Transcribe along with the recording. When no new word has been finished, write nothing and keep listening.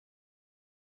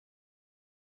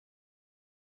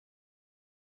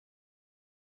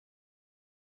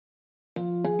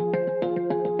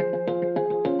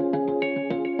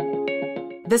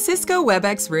The Cisco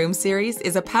Webex Room series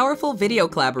is a powerful video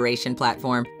collaboration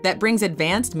platform that brings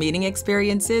advanced meeting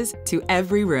experiences to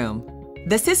every room.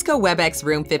 The Cisco Webex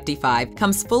Room 55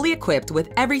 comes fully equipped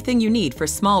with everything you need for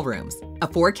small rooms: a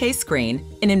 4K screen,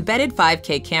 an embedded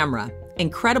 5K camera,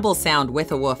 incredible sound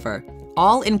with a woofer,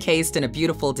 all encased in a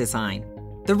beautiful design.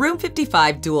 The Room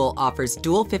 55 Dual offers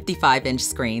dual 55-inch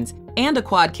screens and a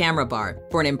quad camera bar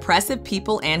for an impressive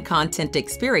people and content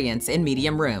experience in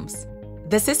medium rooms.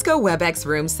 The Cisco Webex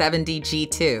Room 70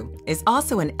 G2 is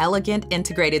also an elegant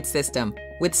integrated system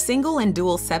with single and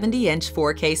dual 70-inch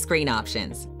 4K screen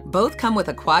options. Both come with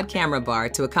a quad camera bar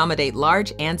to accommodate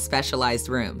large and specialized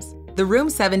rooms. The Room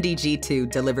 70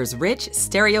 G2 delivers rich,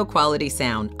 stereo-quality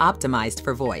sound optimized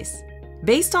for voice.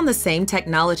 Based on the same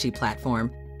technology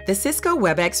platform, the Cisco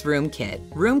Webex Room Kit,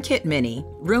 Room Kit Mini,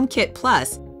 Room Kit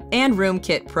Plus, and Room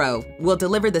Kit Pro will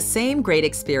deliver the same great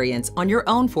experience on your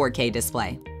own 4K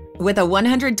display. With a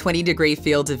 120-degree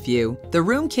field of view, the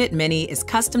Room Kit Mini is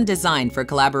custom designed for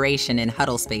collaboration in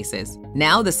huddle spaces.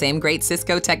 Now the same great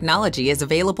Cisco technology is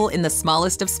available in the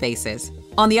smallest of spaces.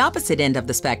 On the opposite end of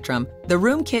the spectrum, the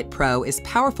Room Kit Pro is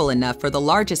powerful enough for the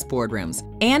largest boardrooms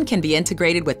and can be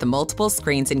integrated with the multiple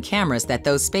screens and cameras that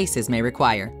those spaces may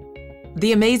require.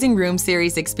 The amazing Room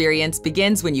series experience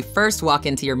begins when you first walk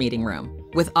into your meeting room.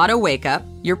 With Auto Wake Up,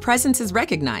 your presence is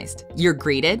recognized, you're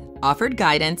greeted, offered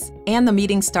guidance, and the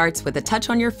meeting starts with a touch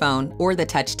on your phone or the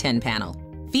Touch 10 panel.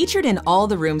 Featured in all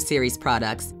the Room series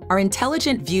products are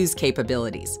intelligent views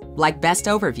capabilities, like Best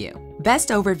Overview. Best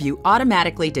Overview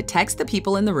automatically detects the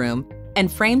people in the room and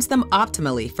frames them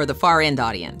optimally for the far-end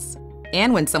audience.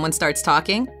 And when someone starts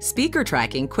talking, speaker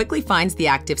tracking quickly finds the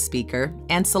active speaker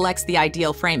and selects the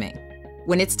ideal framing.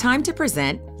 When it's time to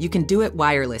present, you can do it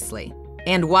wirelessly.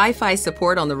 And Wi-Fi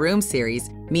support on the Room series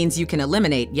means you can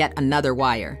eliminate yet another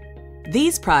wire.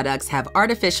 These products have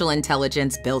artificial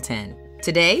intelligence built in.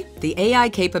 Today, the AI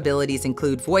capabilities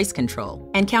include voice control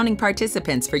and counting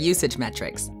participants for usage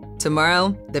metrics.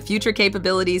 Tomorrow, the future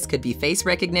capabilities could be face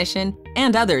recognition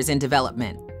and others in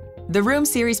development. The Room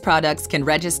series products can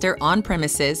register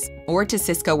on-premises or to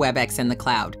Cisco Webex in the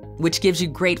cloud, which gives you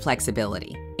great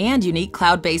flexibility. And unique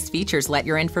cloud-based features let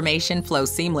your information flow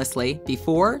seamlessly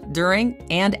before, during,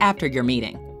 and after your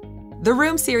meeting. The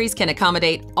Room series can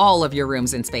accommodate all of your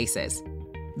rooms and spaces.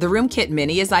 The Room Kit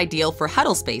Mini is ideal for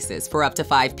huddle spaces for up to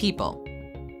 5 people.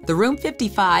 The Room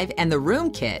 55 and the Room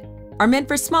Kit are meant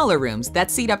for smaller rooms that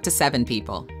seat up to 7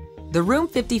 people. The Room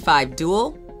 55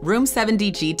 Dual, Room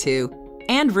 70 G2,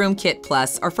 and Room Kit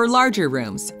Plus are for larger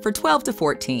rooms for 12 to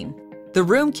 14. The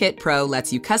Room Kit Pro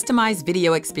lets you customize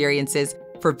video experiences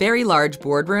for very large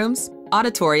boardrooms,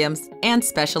 auditoriums, and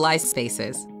specialized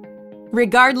spaces.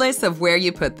 Regardless of where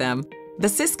you put them, the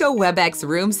Cisco Webex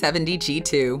Room 70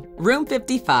 G2, Room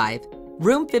 55,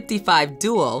 Room 55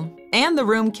 Dual, and the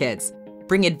Room Kits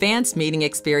bring advanced meeting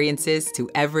experiences to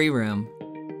every room.